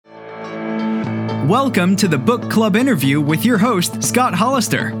Welcome to the Book Club interview with your host, Scott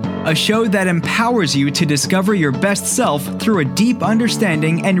Hollister, a show that empowers you to discover your best self through a deep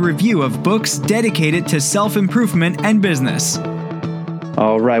understanding and review of books dedicated to self-improvement and business.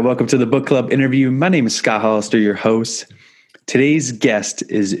 All right, welcome to the Book Club interview. My name is Scott Hollister, your host. Today's guest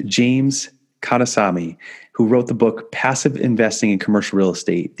is James Kandasamy, who wrote the book Passive Investing in Commercial Real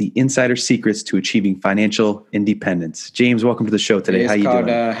Estate, The Insider Secrets to Achieving Financial Independence. James, welcome to the show today. Hey, How Scott, you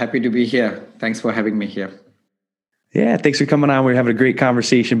doing? happy to be here. Thanks for having me here. Yeah, thanks for coming on. We were having a great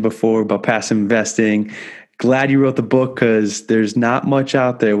conversation before about passive investing. Glad you wrote the book because there's not much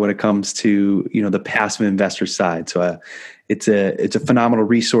out there when it comes to, the passive investor side. So it's a phenomenal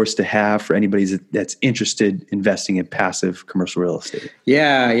resource to have for anybody that's interested in investing in passive commercial real estate.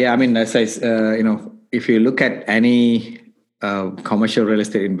 Yeah. I mean, as I, if you look at any commercial real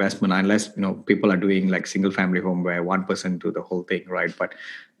estate investment, unless people are doing like single family home where one person do the whole thing, right? But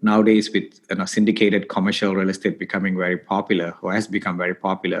nowadays with syndicated commercial real estate becoming very popular, or has become very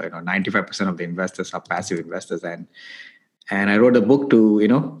popular, 95% of the investors are passive investors, and I wrote a book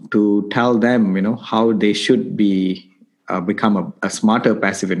to tell them how they should be become a smarter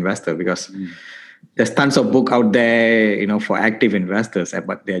passive investor, because there's tons of book out there for active investors,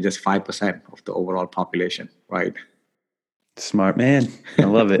 but they're just 5% of the overall population, right? Smart man. I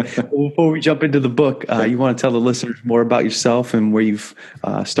love it. Well, before we jump into the book, you want to tell the listeners more about yourself and where you've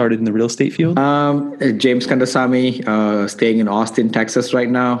started in the real estate field? James Kandasamy, staying in Austin, Texas right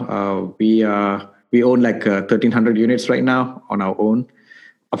now. We own like 1,300 units right now on our own,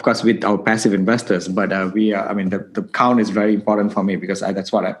 of course, with our passive investors. But the count is very important for me, because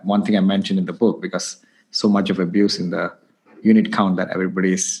that's one thing I mentioned in the book, because so much of abuse in the unit count that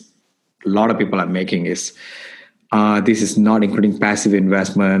a lot of people are making is, this is not including passive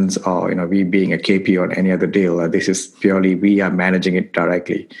investments or, we being a KP on any other deal. This is purely, we are managing it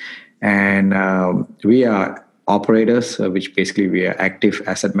directly. And we are operators, which basically we are active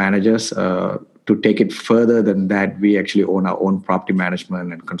asset managers. To take it further than that, we actually own our own property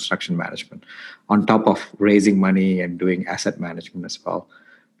management and construction management, on top of raising money and doing asset management as well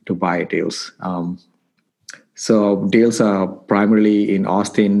to buy deals. So deals are primarily in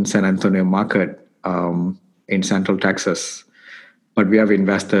Austin, San Antonio market, in Central Texas, but we have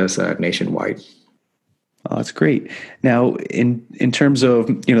investors nationwide. Oh, that's great. Now, in terms of,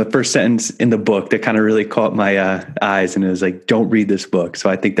 the first sentence in the book that kind of really caught my eyes, and it was like, don't read this book. So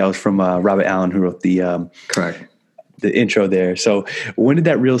I think that was from Robert Allen, who wrote the correct the intro there. So when did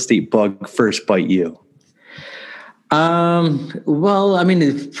that real estate bug first bite you?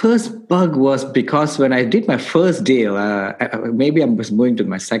 The first bug was because when I did my first deal, maybe I was moving to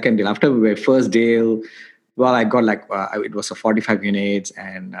my second deal. After my first deal, I got it was a 45 units,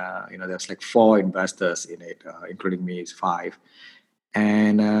 and there's like 4 investors in it, including me, is 5.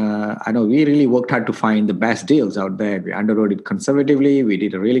 And I know we really worked hard to find the best deals out there. We underwrote it conservatively. We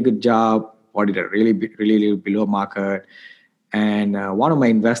did a really good job. Bought it at really below market. And one of my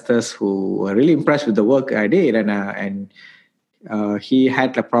investors who were really impressed with the work I did, and he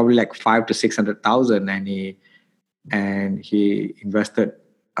had probably like 500,000 to 600,000, and he invested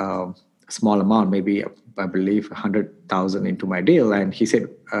a small amount, maybe I believe 100,000 into my deal. And he said,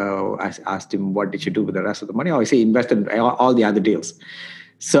 I asked him, what did you do with the rest of the money? Oh, he invested in all the other deals.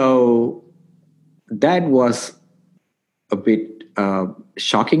 So that was a bit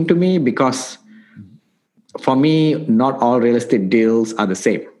shocking to me, because for me, not all real estate deals are the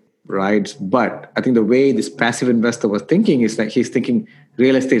same, right? But I think the way this passive investor was thinking is that he's thinking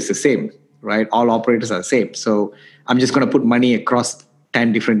real estate is the same, right? All operators are the same. So I'm just going to put money across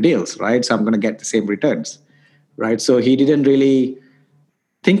 10 different deals, right? So I'm going to get the same returns, right? So he didn't really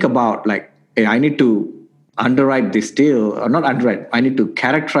think about hey, I need to underwrite this deal, or not underwrite, I need to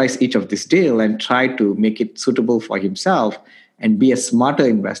characterize each of this deal and try to make it suitable for himself and be a smarter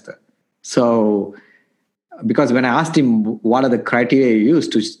investor. So, because when I asked him what are the criteria you use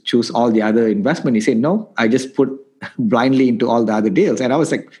to choose all the other investment, he said, no, I just put blindly into all the other deals. And I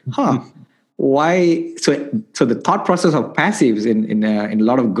was like, why? So the thought process of passives in a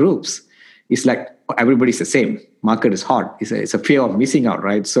lot of groups is like, everybody's the same. Market is hot. It's a fear of missing out,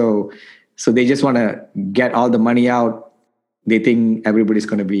 right? So they just want to get all the money out. They think everybody's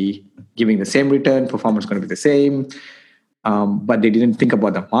going to be giving the same return, performance is going to be the same. But they didn't think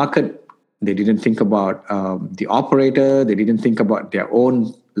about the market. They didn't think about the operator. They didn't think about their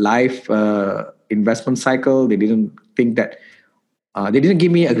own life investment cycle. They didn't think that. They didn't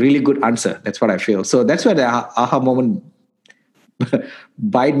give me a really good answer. That's what I feel. So that's where the aha moment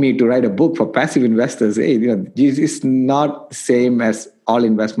bite me to write a book for passive investors. Hey, it's not the same as all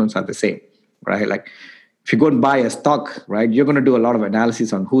investments are the same, right? Like if you go and buy a stock, right, you're going to do a lot of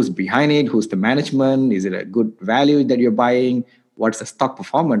analysis on who's behind it, who's the management, is it a good value that you're buying, what's the stock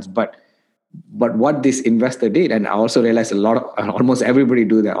performance. But what this investor did, and I also realized almost everybody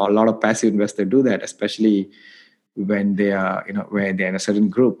do that, or a lot of passive investors do that, especially when they are, where they're in a certain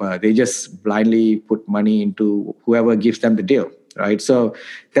group, they just blindly put money into whoever gives them the deal, right? So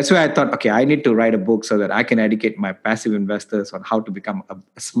that's why I thought, okay, I need to write a book so that I can educate my passive investors on how to become a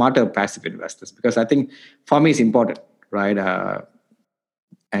smarter passive investors, because I think for me it's important, right?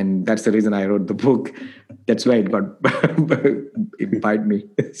 And that's the reason I wrote the book. That's why it bite me.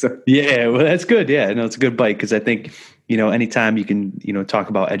 So yeah, well, that's good. Yeah, no, it's a good bite, because I think anytime you can talk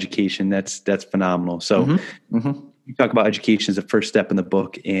about education, that's phenomenal. So you talk about education as the first step in the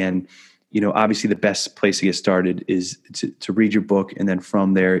book, and obviously the best place to get started is to read your book, and then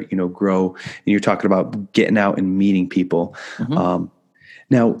from there grow. And you're talking about getting out and meeting people.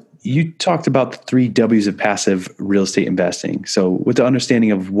 Now, you talked about the 3 W's of passive real estate investing. So with the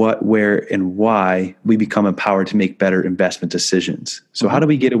understanding of what, where, and why, we become empowered to make better investment decisions. So how do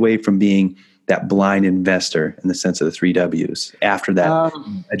we get away from being that blind investor in the sense of the 3 W's after that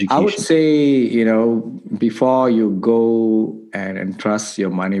education? I would say, before you go and entrust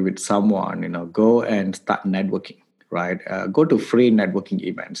your money with someone, go and start networking, right? Go to free networking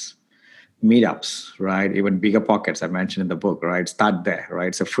events, meetups, right? Even Bigger Pockets I mentioned in the book, right? Start there, right?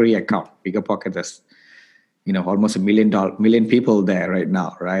 It's a free account. Bigger Pockets has, almost 1 million people there right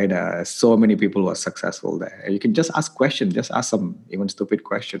now, right? So many people who are successful there. You can just ask questions, just ask some even stupid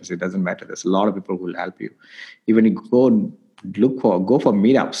questions. It doesn't matter. There's a lot of people who will help you. Even you go for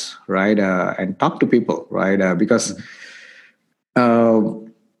meetups, right? And talk to people, right? Because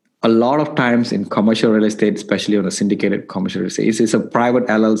a lot of times in commercial real estate, especially on a syndicated commercial real estate, it's a private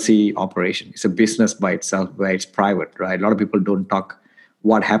LLC operation. It's a business by itself where it's private, right? A lot of people don't talk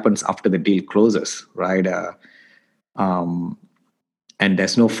what happens after the deal closes, right? And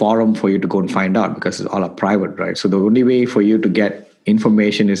there's no forum for you to go and find out because it's all private, right? So the only way for you to get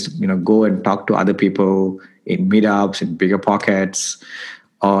information is, go and talk to other people in meetups, in Bigger Pockets,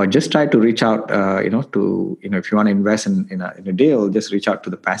 or just try to reach out, to, if you want to invest in a deal, just reach out to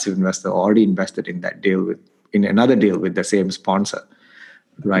the passive investor already invested in that deal in another deal with the same sponsor,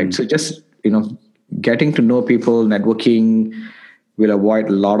 right? So just, getting to know people, networking will avoid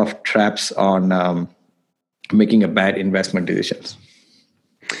a lot of traps on making a bad investment decisions.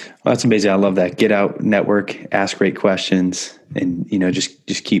 Well, that's amazing. I love that. Get out, network, ask great questions, and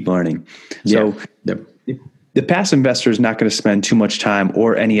just keep learning. So the passive investor is not going to spend too much time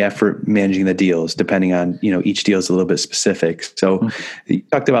or any effort managing the deals, depending on, each deal is a little bit specific. So you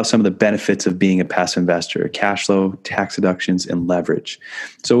talked about some of the benefits of being a passive investor: cash flow, tax deductions, and leverage.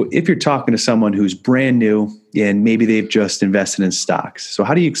 So if you're talking to someone who's brand new and maybe they've just invested in stocks, so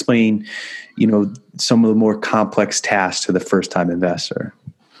how do you explain, some of the more complex tasks to the first-time investor?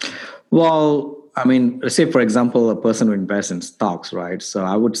 Well, let's say, for example, a person who invests in stocks, right? So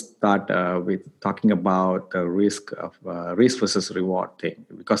I would start with talking about the risk versus reward thing,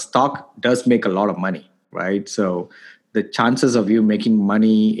 because stock does make a lot of money, right? So the chances of you making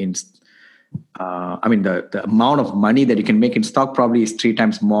money in, the amount of money that you can make in stock probably is 3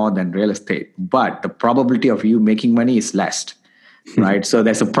 times more than real estate, but the probability of you making money is less, right? So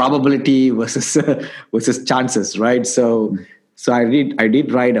there's a probability versus chances, right? So I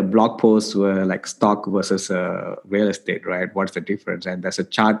did write a blog post where, like, stock versus real estate, right? What's the difference? And there's a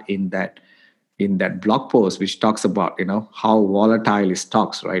chart in that blog post which talks about how volatile is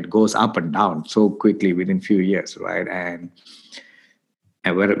stocks, right? It goes up and down so quickly within few years, right? And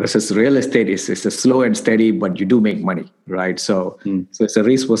versus real estate is a slow and steady, but you do make money, right? So it's a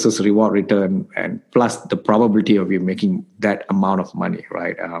risk versus reward return, and plus the probability of you making that amount of money,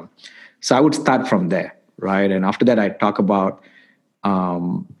 right? So I would start from there, right? And after that, I talk about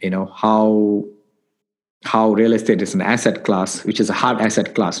how real estate is an asset class, which is a hard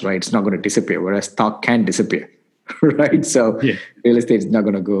asset class, right? It's not going to disappear, whereas stock can disappear, right? So real estate is not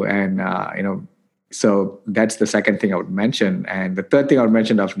going to go, and so that's the second thing I would mention. And the third thing I would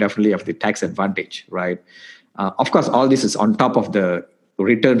mention definitely of the tax advantage, right? Of course, all this is on top of the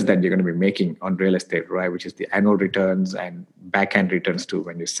returns that you're going to be making on real estate, right? Which is the annual returns and back-end returns too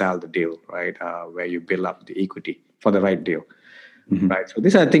when you sell the deal, right? Where you build up the equity for the right deal. Right. So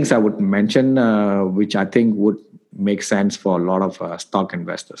these are things I would mention, which I think would make sense for a lot of stock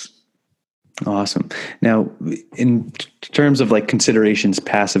investors. Awesome. Now, in terms of like considerations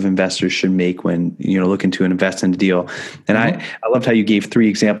passive investors should make when looking to invest in a deal, and I loved how you gave 3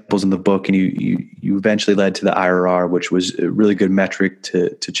 examples in the book, and you eventually led to the IRR, which was a really good metric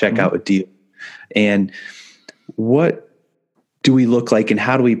to check out a deal. And what do we look like, and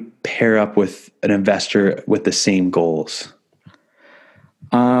how do we pair up with an investor with the same goals?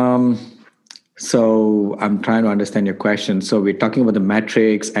 So I'm trying to understand your question. So we're talking about the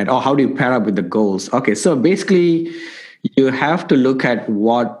metrics and how do you pair up with the goals? Okay, so basically you have to look at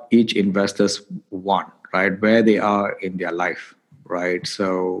what each investors want, right? Where they are in their life, right?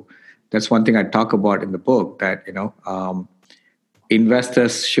 So that's one thing I talk about in the book, that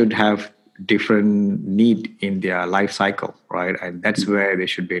investors should have different need in their life cycle, right? And that's where they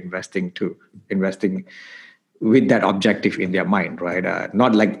should be investing with that objective in their mind, right?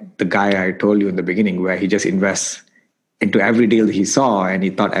 Not like the guy I told you in the beginning, where he just invests into every deal he saw and he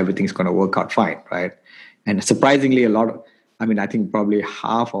thought everything's going to work out fine, right? And surprisingly, I think probably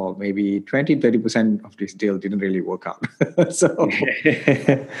half or maybe 20-30% of this deal didn't really work out. So,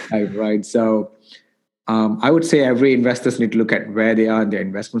 right. So, I would say every investors need to look at where they are in their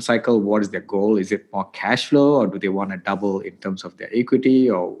investment cycle. What is their goal? Is it more cash flow, or do they want to double in terms of their equity,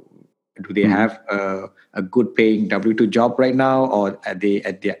 or do they have a good paying W-2 job right now, or are they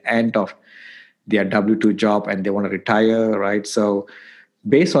at the end of their W-2 job and they want to retire, right? So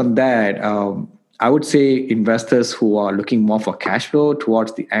based on that, I would say investors who are looking more for cash flow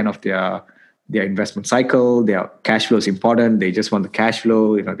towards the end of their investment cycle, their cash flow is important. They just want the cash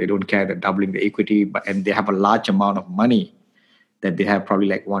flow. They don't care that doubling the equity, and they have a large amount of money that they have, probably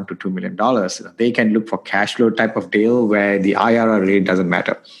like $1 to $2 million. They can look for cash flow type of deal where the IRR really doesn't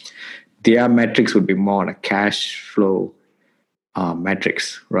matter. Their metrics would be more on a cash flow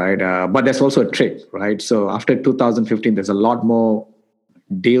metrics, right? But there's also a trick, right? So after 2015, there's a lot more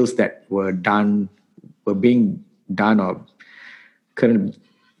deals that were being done or current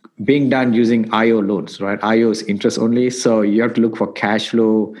being done using IO loans, right? IO is interest only. So you have to look for cash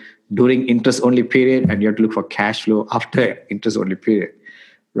flow during interest only period, and you have to look for cash flow after interest only period,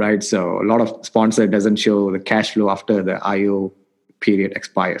 right? So a lot of sponsor doesn't show the cash flow after the IO period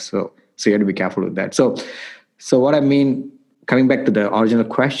expires. So you have to be careful with that. So what I mean, coming back to the original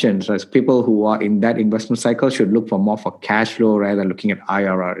questions, is people who are in that investment cycle should look for more for cash flow rather than looking at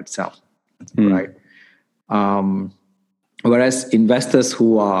IRR itself, right? Whereas investors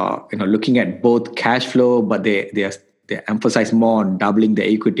who are looking at both cash flow, but they emphasize more on doubling the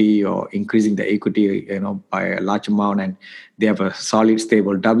equity or increasing the equity by a large amount, and they have a solid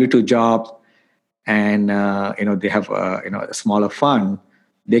stable W-2 job, and they have a smaller fund,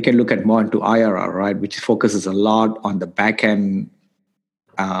 they can look at more into IRR, right, which focuses a lot on the back end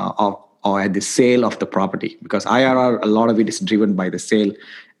or at the sale of the property, because IRR, a lot of it is driven by the sale,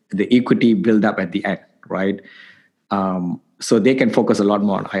 the equity build up at the end, right? So they can focus a lot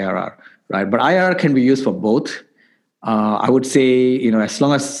more on IRR, right? But IRR can be used for both. I would say, as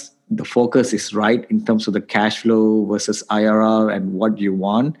long as the focus is right in terms of the cash flow versus IRR and what you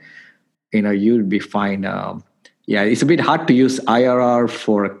want, you'll be fine. It's a bit hard to use IRR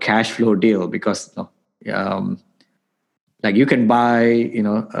for a cash flow deal because, like you can buy,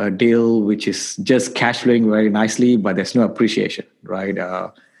 a deal which is just cash flowing very nicely, but there's no appreciation, right?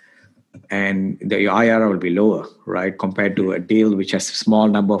 And your IRR will be lower, right, compared to a deal which has a small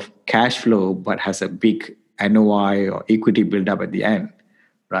number of cash flow but has a big NOI or equity build up at the end,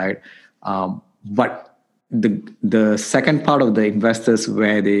 right? But the second part of the investors,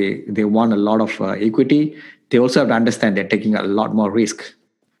 where they want a lot of equity, they also have to understand they're taking a lot more risk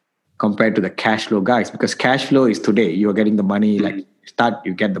compared to the cash flow guys, because cash flow is today. You're getting the money, like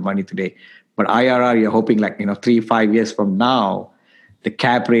you get the money today. But IRR, you're hoping 3-5 years from now, the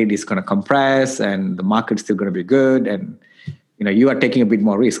cap rate is going to compress and the market's still going to be good. And, you are taking a bit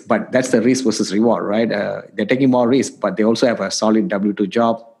more risk, but that's the risk versus reward, right? They're taking more risk, but they also have a solid W-2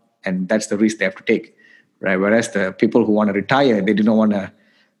 job, and that's the risk they have to take, right? Whereas the people who want to retire, they do not want to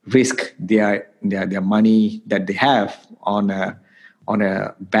risk their money that they have on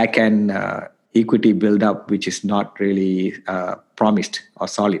a back end equity build up, which is not really promised or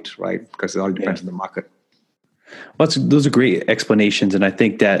solid, right? Because it all depends on the market. Well, those are great explanations, and I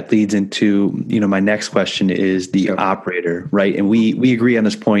think that leads into my next question is the operator, right? And we agree on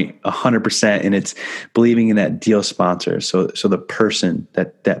this point 100%, and it's believing in that deal sponsor. So the person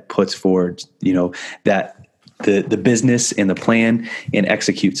that puts forward that the business and the plan and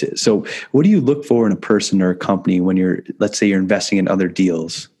executes it. So what do you look for in a person or a company when let's say you're investing in other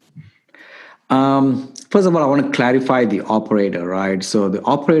deals? First of all, I want to clarify the operator, right? So the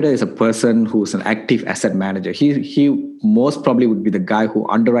operator is a person who's an active asset manager. He most probably would be the guy who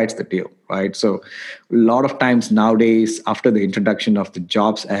underwrites the deal, right? So a lot of times nowadays, after the introduction of the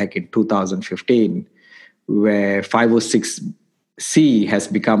Jobs Act in 2015, where 506C has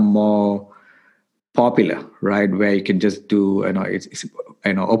become more popular, right? Where you can just do, it's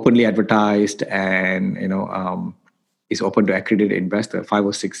openly advertised, and is open to accredited investor,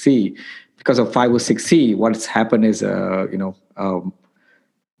 506C. Because of 506C, what's happened is, a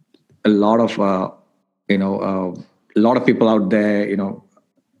lot of a lot of people out there,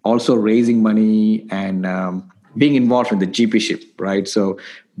 also raising money and being involved in the GP ship, right? So,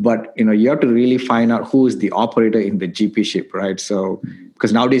 but you have to really find out who is the operator in the GP ship, right? So,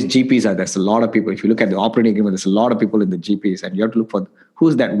 because nowadays there's a lot of people. If you look at the operating agreement, there's a lot of people in the GPs, and you have to look for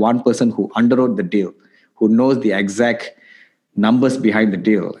who's that one person who underwrote the deal, who knows the exact numbers behind the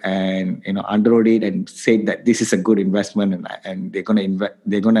deal, and underwrote it and said that this is a good investment, and they're going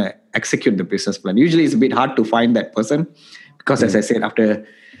to execute the business plan. Usually, it's a bit hard to find that person because, as I said, after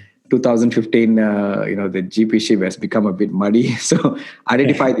 2015, the GP ship has become a bit muddy. So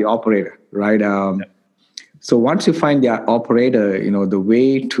identify the operator, right? So once you find the operator, the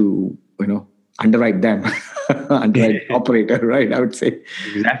way to, underwrite them, underwrite the operator, right? I would say.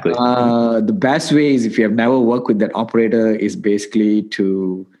 Exactly. The best way is, if you have never worked with that operator, is basically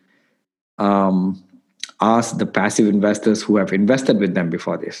to ask the passive investors who have invested with them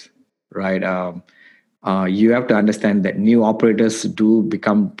before this, right? You have to understand that new operators do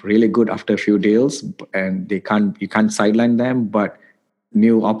become really good after a few deals, and you can't sideline them. But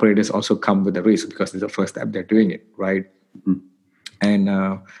new operators also come with a risk because it's the first step they're doing it, right?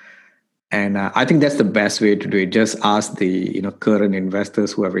 Mm-hmm. And I think that's the best way to do it. Just ask the current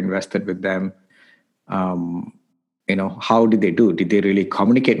investors who have invested with them. How did they do? Did they really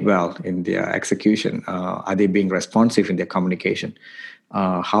communicate well in their execution? Are they being responsive in their communication?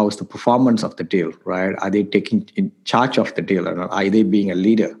 How is the performance of the deal, right? Are they taking in charge of the deal? Or are they being a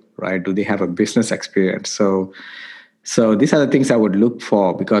leader, right? Do they have a business experience? So these are the things I would look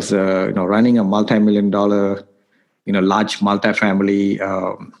for, because running a multi-million-dollar, large multifamily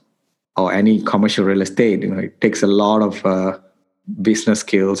or any commercial real estate, it takes a lot of business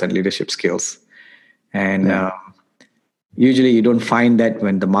skills and leadership skills, and usually you don't find that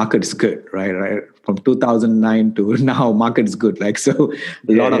when the market is good, right? From 2009 to now, market is good. Like, so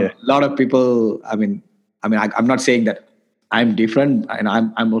a lot of people. I'm not saying that I'm different, and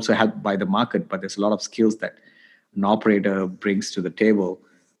I'm also helped by the market, but there's a lot of skills that an operator brings to the table.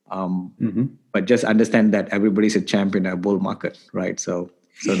 But just understand that everybody's a champion in a bull market, right? So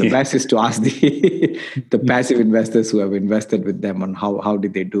the best is to ask the passive investors who have invested with them on how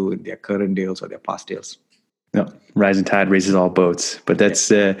did they do in their current deals or their past deals. No, rising tide raises all boats. But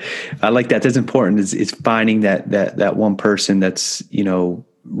that's I like that. That's important. Is finding that one person that's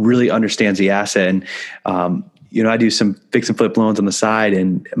really understands the asset. And I do some fix and flip loans on the side,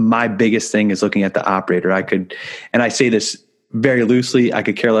 and my biggest thing is looking at the operator. And I say this very loosely, I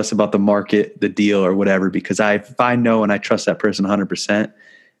could care less about the market, the deal, or whatever, because if I know and I trust that person 100%,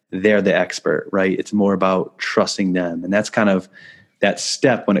 they're the expert, right? It's more about trusting them, and that's kind of that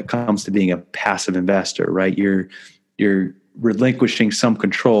step when it comes to being a passive investor, right? You're relinquishing some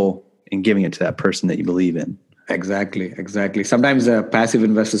control and giving it to that person that you believe in. Exactly. Sometimes passive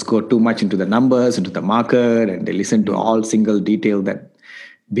investors go too much into the numbers, into the market, and they listen to all single detail that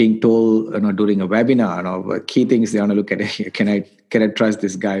being told during a webinar. Key things they want to look at: can I trust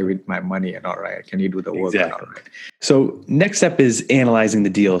this guy with my money? And all right, can you do the work? Exactly. Right? So next step is analyzing the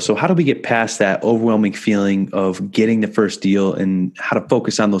deal. So how do we get past that overwhelming feeling of getting the first deal, and how to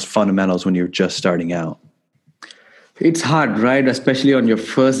focus on those fundamentals when you're just starting out? It's hard, right? Especially on your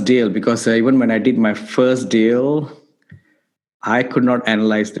first deal, because even when I did my first deal, I could not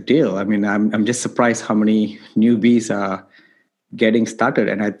analyze the deal. I mean, I'm just surprised how many newbies are getting started,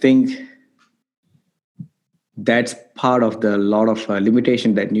 and I think that's part of the lot of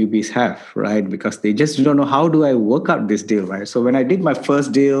limitation that newbies have, right? Because they just don't know, how do I work out this deal, right? So when I did my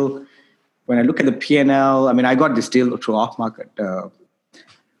first deal, when I look at the P&L, I got this deal through off-market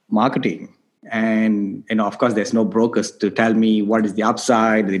marketing, and of course, there's no brokers to tell me what is the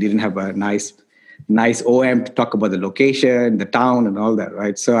upside. They didn't have a nice OM to talk about the location, the town, and all that,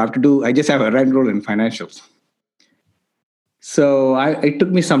 right? So I just have a rent roll and financials. So it took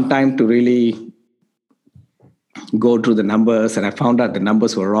me some time to really go through the numbers, and I found out the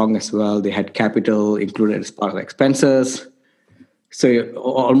numbers were wrong as well. They had capital included as part of the expenses. So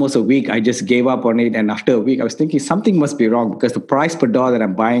almost a week, I just gave up on it. And after a week, I was thinking something must be wrong, because the price per door that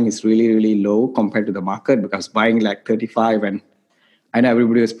I'm buying is really, really low compared to the market, because I was buying like 35, and I know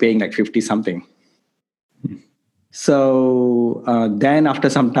everybody was paying like 50 something. So then after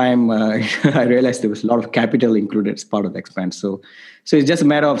some time, I realized there was a lot of capital included as part of the expense. So it's just a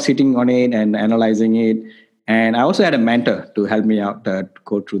matter of sitting on it and analyzing it. And I also had a mentor to help me out to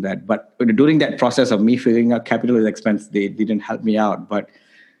go through that. But during that process of me figuring out capital as expense, they didn't help me out. But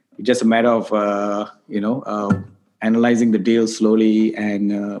it's just a matter of, analyzing the deal slowly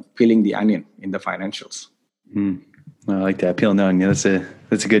and peeling the onion in the financials. I like that. Peeling the onion. That's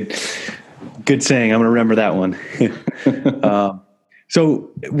a good saying. I'm going to remember that one.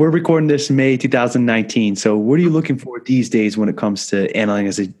 So we're recording this May 2019. So what are you looking for these days when it comes to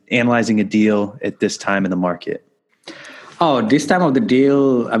analyzing a deal at this time in the market? Oh, this time of the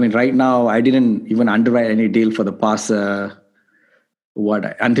deal, I mean, right now, I didn't even underwrite any deal for the past,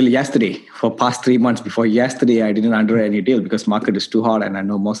 until yesterday. For past 3 months before yesterday, I didn't underwrite any deal because market is too hot and I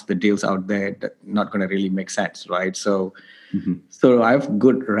know most of the deals out there that not going to really make sense, right? So, so I have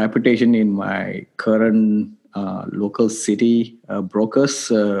good reputation in my current local city brokers.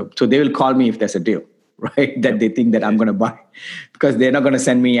 So they will call me if there's a deal, right? That they think that I'm going to buy because they're not going to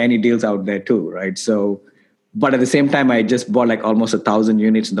send me any deals out there too, right? So, but at the same time, I just bought like almost 1,000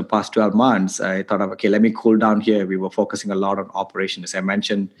 units in the past 12 months. I thought of, okay, let me cool down here. We were focusing a lot on operations. As I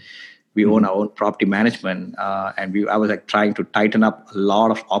mentioned, we own our own property management. I was like trying to tighten up a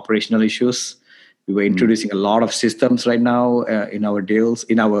lot of operational issues. We were introducing a lot of systems right now in our deals,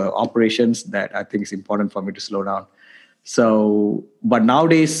 in our operations that I think is important for me to slow down. So, but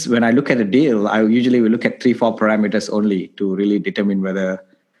nowadays, when I look at a deal, I usually will look at 3-4 parameters only to really determine whether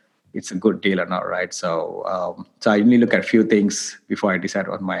it's a good deal or not, right? So, so I only look at a few things before I decide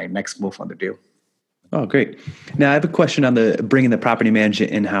on my next move on the deal. Oh, great. Now I have a question on the bringing the property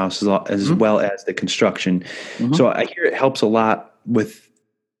management in-house as well as the construction. So I hear it helps a lot with,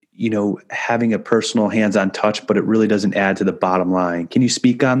 having a personal hands-on touch, but it really doesn't add to the bottom line. Can you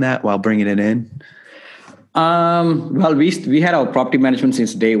speak on that while bringing it in? Well, we had our property management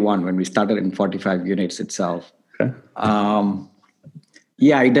since day one when we started in 45 units itself. Okay.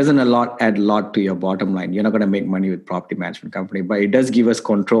 Yeah, it doesn't add a lot to your bottom line. You're not going to make money with property management company, but it does give us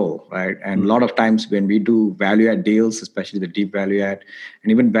control, right? And a lot of times when we do value add deals, especially the deep value add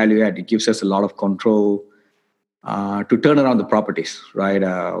and even value add, it gives us a lot of control to turn around the properties, right?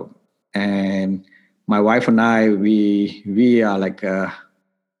 And my wife and I, we are like a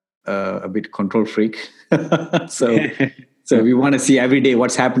bit control freak, so we want to see every day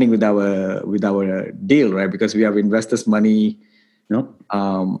what's happening with our deal, right? Because we have investors' money.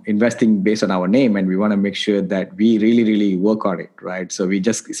 Investing based on our name, and we want to make sure that we really, really work on it, right? So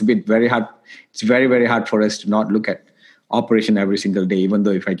it's very hard. It's very, very hard for us to not look at operation every single day, even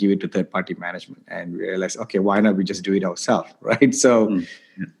though if I give it to third-party management and we realize, okay, why not we just do it ourselves, right? So,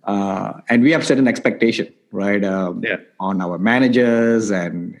 and we have certain expectation, right, on our managers,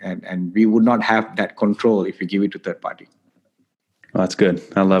 and we would not have that control if we give it to third-party. Well, that's good.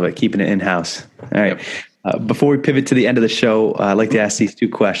 I love it. Keeping it in-house. All right. Yep. Before we pivot to the end of the show, I'd like to ask these two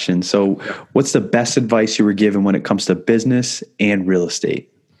questions. So what's the best advice you were given when it comes to business and real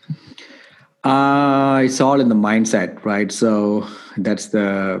estate? It's all in the mindset, right? So that's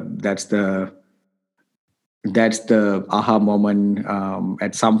the aha moment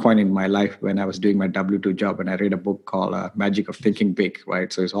at some point in my life when I was doing my W-2 job, and I read a book called Magic of Thinking Big,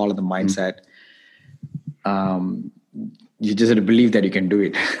 right? So it's all in the mindset. You just have to believe that you can do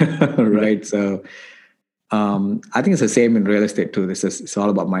it, right? So I think it's the same in real estate too. It's all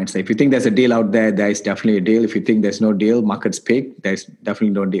about mindset. If you think there's a deal out there, there is definitely a deal. If you think there's no deal, market's peak, there's definitely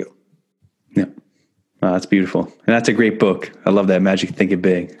no deal. Yeah. Wow, that's beautiful. And that's a great book. I love that. Magic Thinking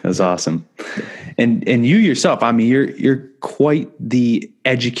Big. That's awesome. And you yourself, I mean, you're quite the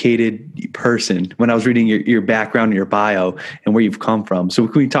educated person when I was reading your background and your bio and where you've come from. So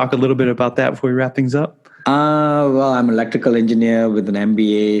can we talk a little bit about that before we wrap things up? Well, I'm an electrical engineer with an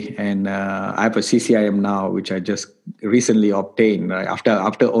MBA, and I have a CCIM now, which I just recently obtained after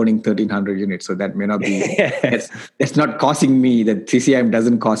owning 1,300 units. So that may not be, it's not costing me, that CCIM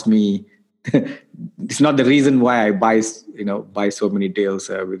doesn't cost me. It's not the reason why I buy so many deals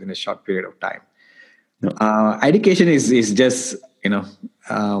within a short period of time. No. Education is just,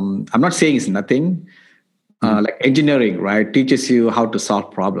 I'm not saying it's nothing. Like engineering, right, teaches you how to solve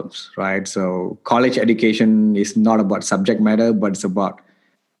problems, right? So college education is not about subject matter, but it's about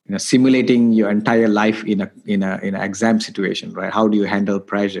simulating your entire life in an exam situation, right? How do you handle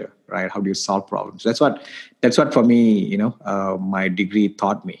pressure, right? How do you solve problems? That's what for me, my degree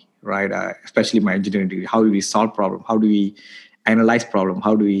taught me, right? Especially my engineering degree. How do we solve problem? How do we analyze problem?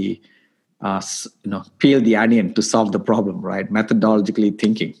 How do we peel the onion to solve the problem, right? Methodologically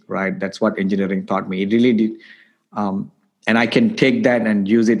thinking, right? That's what engineering taught me. It really did. And I can take that and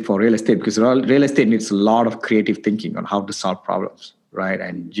use it for real estate, because real estate needs a lot of creative thinking on how to solve problems, right?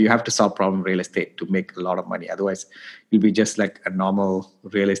 And you have to solve problem real estate to make a lot of money. Otherwise, you'll be just like a normal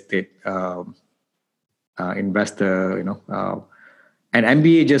real estate investor, and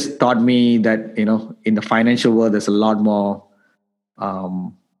MBA just taught me that, in the financial world, there's a lot more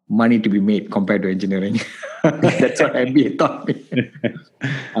money to be made compared to engineering. That's what MBA taught me.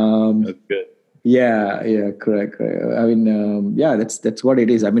 That's good. Yeah, correct. I mean, that's what it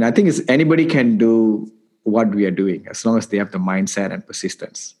is. I mean, I think it's anybody can do what we are doing as long as they have the mindset and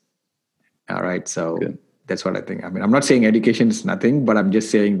persistence. All right, so Good. that's what I think. I mean, I'm not saying education is nothing, but I'm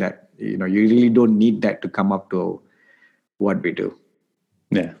just saying that you really don't need that to come up to what we do.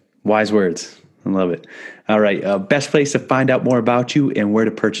 Yeah, wise words. I love it. All right, best place to find out more about you and where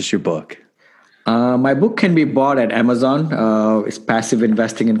to purchase your book. My book can be bought at Amazon. It's Passive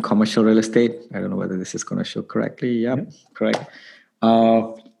Investing in Commercial Real Estate. I don't know whether this is going to show correctly. Yep. Correct.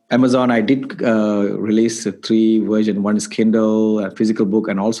 Amazon, I did release 3 versions. One is Kindle, a physical book,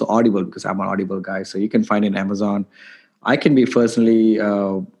 and also Audible because I'm an Audible guy. So you can find it in Amazon. I can be personally,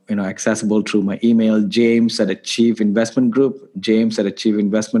 accessible through my email, James@Achieve Investment Group,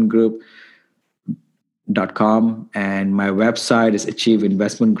 James@AchieveInvestmentGroup.com, and my website is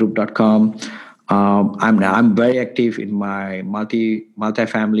achieveinvestmentgroup.com. I'm very active in my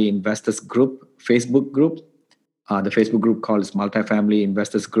multifamily investors group Facebook group. The Facebook group called is Multifamily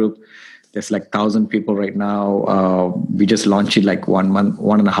Investors Group. There's like 1,000 people right now. We just launched it like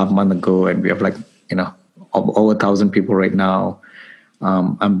 1.5 months ago, and we have like over 1,000 people right now.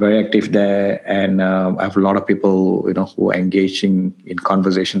 I'm very active there, and I have a lot of people who are engaging in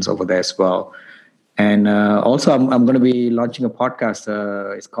conversations over there as well. And also, I'm going to be launching a podcast.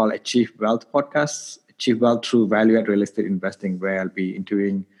 It's called Achieve Wealth Podcast. Achieve Wealth through value-add real estate investing, where I'll be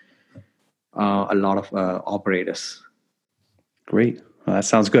interviewing a lot of operators. Great. Well, that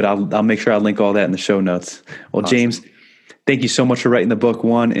sounds good. I'll make sure I'll link all that in the show notes. Well, awesome. James, thank you so much for writing the book,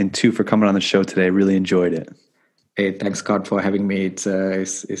 1, and 2, for coming on the show today. I really enjoyed it. Hey, thanks, Scott, for having me.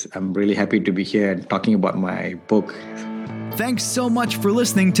 I'm really happy to be here and talking about my book. Thanks so much for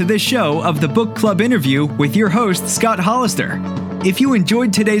listening to this show of the Book Club Interview with your host, Scott Hollister. If you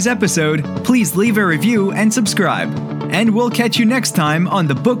enjoyed today's episode, please leave a review and subscribe. And we'll catch you next time on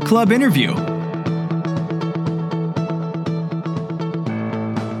the Book Club Interview.